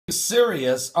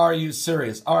Serious? Are you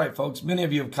serious? All right, folks, many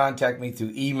of you have contacted me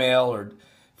through email or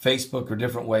Facebook or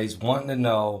different ways wanting to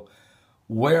know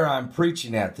where I'm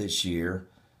preaching at this year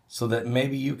so that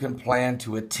maybe you can plan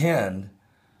to attend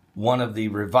one of the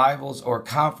revivals or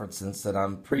conferences that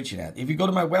I'm preaching at. If you go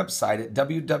to my website at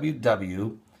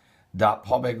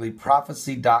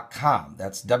www.paulbegleyprophecy.com,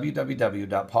 that's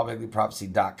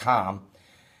www.paulbegleyprophecy.com,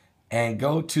 and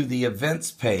go to the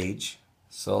events page.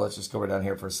 So let's just go right down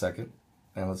here for a second.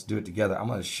 And let's do it together. I'm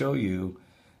going to show you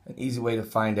an easy way to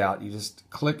find out. You just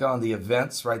click on the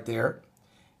events right there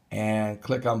and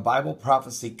click on Bible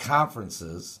Prophecy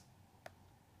Conferences.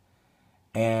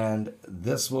 And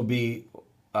this will be,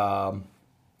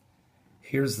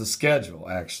 here's the schedule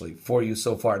actually for you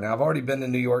so far. Now, I've already been to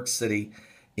New York City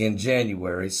in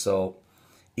January. So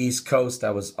East Coast,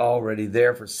 I was already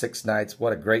there for 6 nights.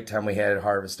 What a great time we had at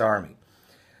Harvest Army.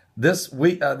 This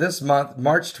month,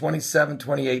 March 27,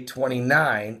 28,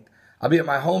 29, I'll be at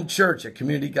my home church at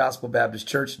Community Gospel Baptist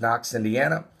Church, Knox,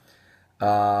 Indiana.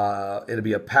 It'll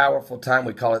be a powerful time.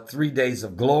 We call it 3 Days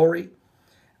of Glory,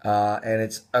 and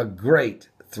it's a great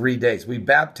 3 days. We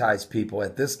baptize people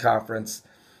at this conference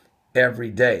every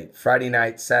day, Friday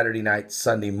night, Saturday night,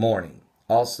 Sunday morning.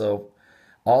 Also,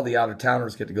 all the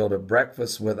out-of-towners get to go to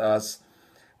breakfast with us.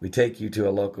 We take you to a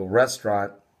local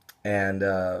restaurant. And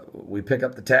we pick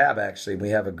up the tab, actually. We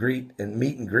have a meet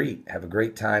and greet. Have a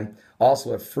great time.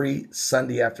 Also a free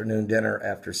Sunday afternoon dinner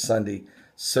after Sunday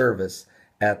service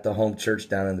at the home church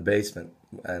down in the basement.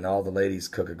 And all the ladies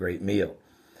cook a great meal.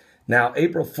 Now,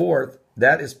 April 4th,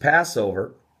 that is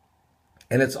Passover.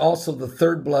 And it's also the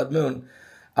third blood moon.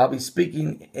 I'll be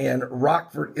speaking in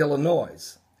Rockford,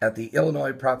 Illinois at the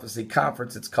Illinois Prophecy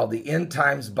Conference. It's called the End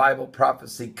Times Bible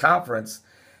Prophecy Conference.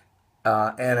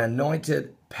 An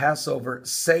anointed Passover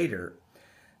Seder,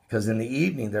 because in the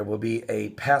evening there will be a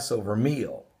Passover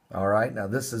meal. All right, now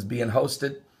this is being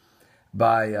hosted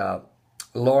by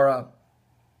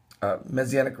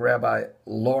Messianic Rabbi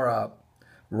Laura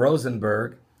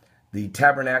Rosenberg, the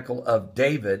Tabernacle of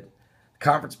David. The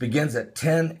conference begins at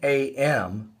 10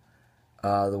 a.m.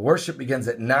 The worship begins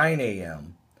at 9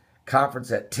 a.m.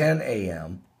 Conference at 10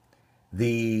 a.m.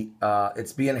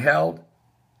 It's being held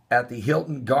at the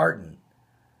Hilton Garden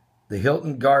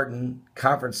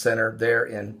Conference Center there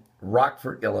in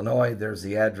Rockford, Illinois. There's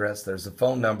the address. There's the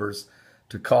phone numbers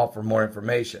to call for more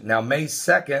information. Now, May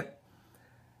 2nd,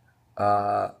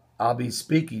 I'll be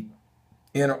speaking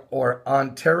in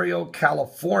Ontario,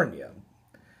 California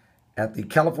at the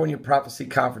California Prophecy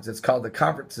Conference. It's called, the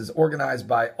conference is organized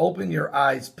by Open Your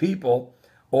Eyes People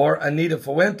or Anita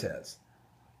Fuentes.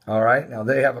 All right, now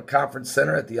they have a conference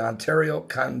center at the Ontario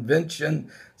Convention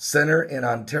Center in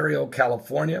Ontario,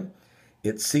 California.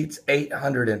 It seats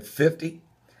 850.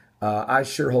 I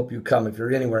sure hope you come if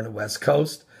you're anywhere in the West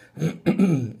Coast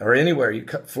or anywhere. You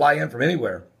fly in from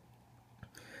anywhere.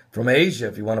 From Asia,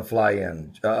 if you want to fly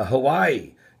in.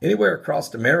 Hawaii, anywhere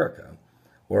across America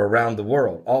or around the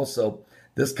world. Also,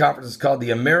 this conference is called the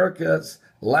America's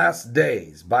Last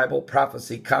Days Bible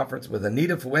Prophecy Conference with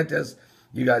Anita Fuentes.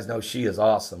 You guys know she is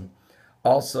awesome.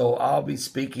 Also, I'll be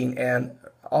speaking, and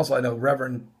also I know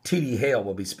Reverend T.D. Hale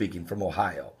will be speaking from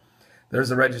Ohio. There's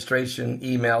the registration,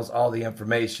 emails, all the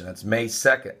information. That's May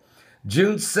 2nd.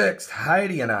 June 6th,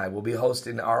 Heidi and I will be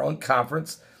hosting our own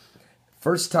conference.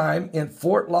 First time in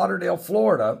Fort Lauderdale,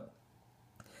 Florida.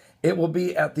 It will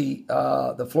be at the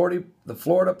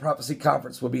Florida Prophecy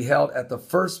Conference will be held at the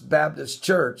First Baptist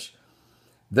Church.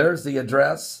 There's the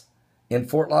address in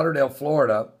Fort Lauderdale,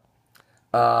 Florida.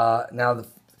 Now, the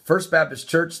First Baptist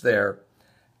Church there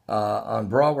on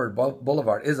Broward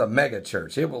Boulevard is a mega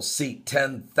church. It will seat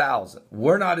 10,000.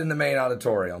 We're not in the main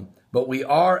auditorium, but we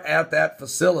are at that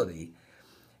facility,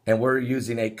 and we're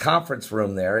using a conference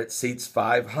room there. It seats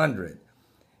 500.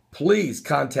 Please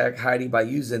contact Heidi by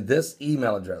using this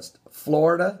email address,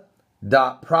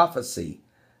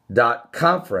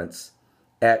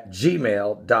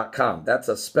 florida.prophecy.conference@gmail.com. That's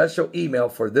a special email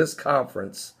for this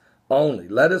conference only.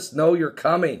 Let us know you're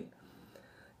coming.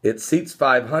 It seats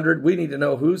 500. We need to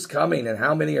know who's coming and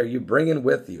how many are you bringing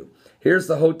with you. Here's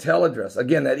the hotel address.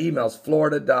 Again, that email is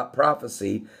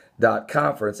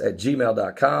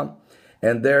florida.prophecy.conference@gmail.com.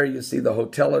 And there you see the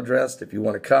hotel address. If you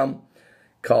want to come,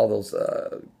 call those,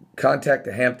 contact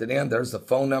the Hampton Inn. There's the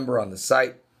phone number on the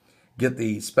site. Get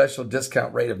the special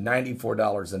discount rate of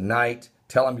 $94 a night.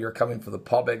 Tell them you're coming for the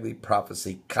Paul Begley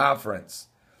Prophecy Conference.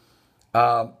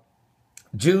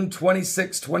 June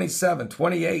 26, 27,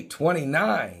 28,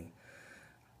 29,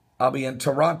 I'll be in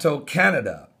Toronto,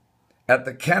 Canada at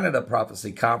the Canada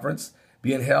Prophecy Conference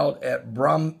being held at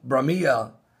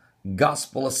Bromia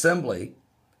Gospel Assembly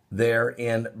there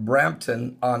in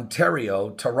Brampton,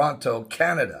 Ontario, Toronto,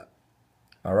 Canada.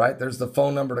 All right, there's the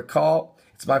phone number to call.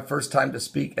 It's my first time to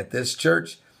speak at this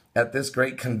church, at this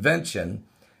great convention,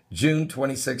 June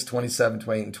 26, 27,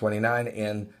 28, and 29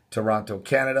 in Toronto,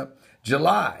 Canada.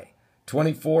 July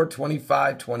 24,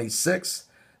 25, 26,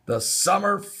 the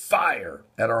Summer Fire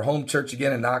at our home church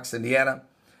again in Knox, Indiana,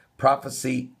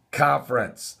 Prophecy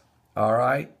Conference. All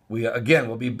right,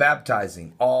 we'll be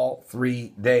baptizing all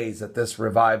 3 days at this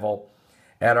revival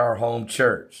at our home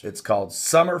church. It's called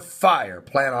Summer Fire.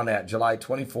 Plan on that, July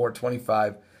 24,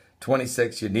 25,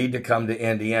 26. You need to come to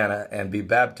Indiana and be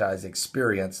baptized,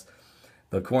 experience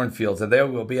the cornfields. And they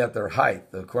will be at their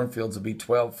height. The cornfields will be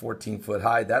 12, 14 foot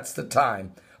high. That's the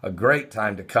time, a great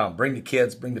time to come. Bring the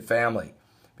kids, bring the family.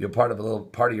 Be a part of a little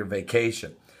part of your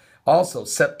vacation. Also,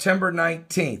 September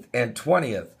 19th and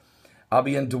 20th, I'll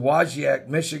be in Dowagiac,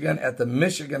 Michigan at the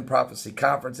Michigan Prophecy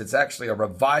Conference. It's actually a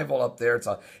revival up there.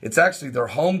 It's actually their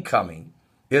homecoming.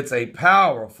 It's a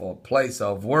powerful place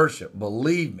of worship,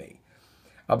 believe me.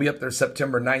 I'll be up there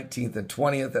September 19th and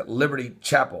 20th at Liberty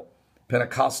Chapel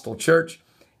Pentecostal Church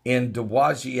in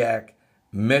Dowagiac,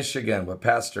 Michigan with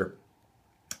Pastor,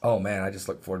 I just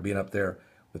look forward to being up there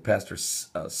with Pastor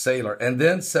Saylor. And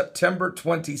then September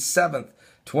 27th,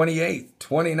 28th,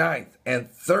 29th, and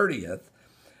 30th,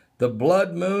 the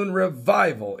Blood Moon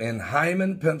Revival in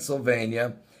Hyman,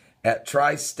 Pennsylvania at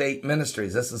Tri-State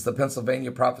Ministries. This is the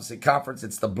Pennsylvania Prophecy Conference.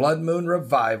 It's the Blood Moon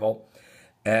Revival,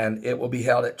 and it will be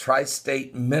held at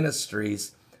Tri-State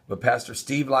Ministries with Pastor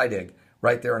Steve Leidig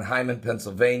right there in Hyman,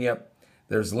 Pennsylvania.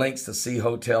 There's links to see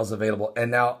hotels available. And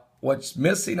now what's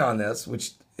missing on this,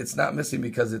 which it's not missing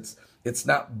because it's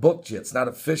not booked yet, it's not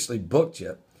officially booked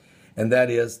yet, and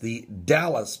that is the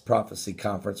Dallas Prophecy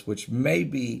Conference, which may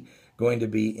be going to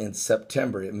be in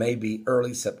September. It may be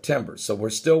early September. So we're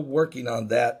still working on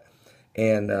that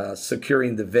and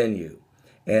securing the venue.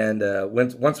 And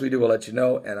once we do, we'll let you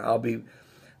know. And I'll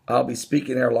be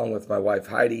speaking there along with my wife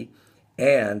Heidi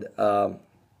and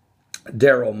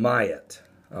Daryl Myatt.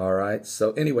 All right.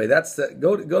 So anyway, that's the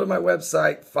go to my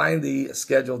website, find the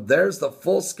schedule. There's the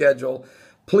full schedule.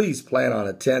 Please plan on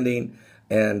attending.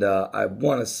 And I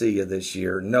want to see you this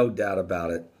year, no doubt about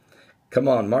it. Come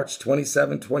on, March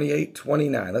 27, 28,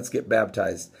 29. Let's get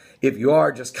baptized. If you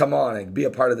are, just come on and be a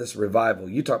part of this revival.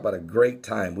 You talk about a great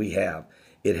time we have.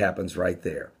 It happens right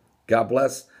there. God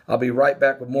bless. I'll be right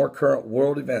back with more current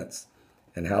world events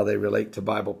and how they relate to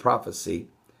Bible prophecy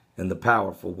and the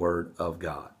powerful Word of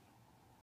God.